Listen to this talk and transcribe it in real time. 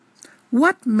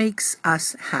What makes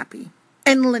us happy?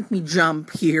 And let me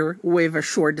jump here with a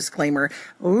short disclaimer.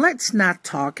 Let's not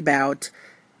talk about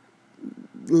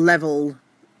level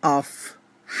of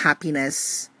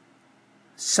happiness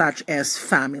such as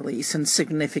families and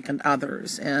significant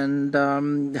others and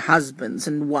husbands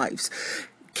and wives,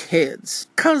 kids,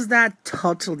 because that's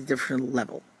totally different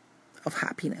level of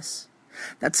happiness.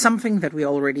 That's something that we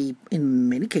already, in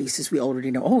many cases, we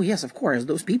already know. Oh, yes, of course,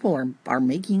 those people are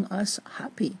making us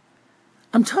happy.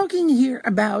 I'm talking here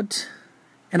about,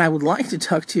 and I would like to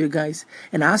talk to you guys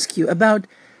and ask you about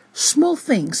small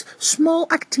things, small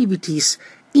activities,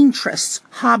 interests,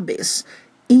 hobbies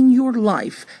in your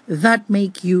life that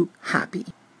make you happy.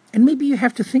 And maybe you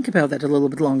have to think about that a little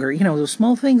bit longer. You know, those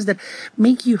small things that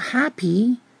make you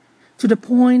happy to the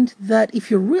point that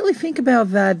if you really think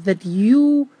about that,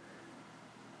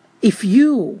 if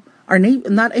you are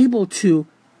not able to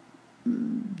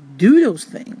do those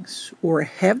things or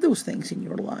have those things in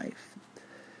your life,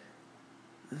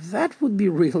 that would be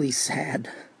really sad.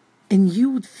 And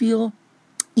you would feel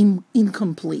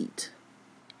incomplete.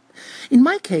 In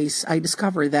my case, I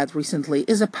discovered that recently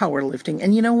is a powerlifting.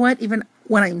 And you know what? Even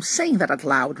when I'm saying that out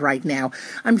loud right now,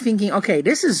 I'm thinking, okay,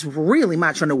 this is really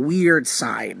much on a weird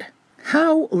side.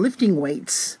 How lifting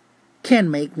weights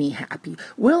can make me happy?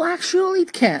 Well, actually,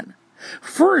 it can.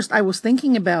 First, I was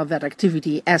thinking about that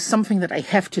activity as something that I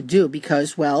have to do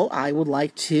because, well, I would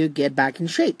like to get back in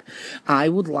shape. I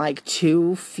would like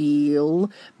to feel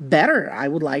better. I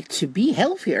would like to be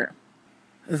healthier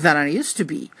than I used to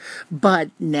be.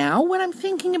 But now when I'm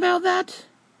thinking about that,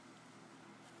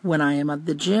 when I am at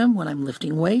the gym, when I'm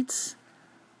lifting weights,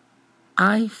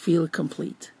 I feel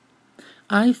complete.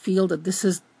 I feel that this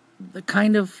is the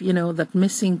kind of, that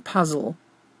missing puzzle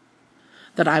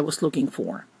that I was looking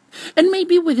for. And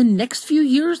maybe within the next few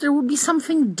years, there will be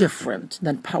something different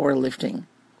than powerlifting.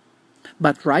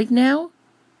 But right now,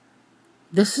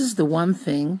 this is the one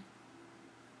thing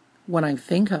when I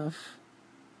think of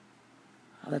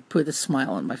that put a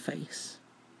smile on my face.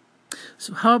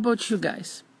 So how about you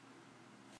guys?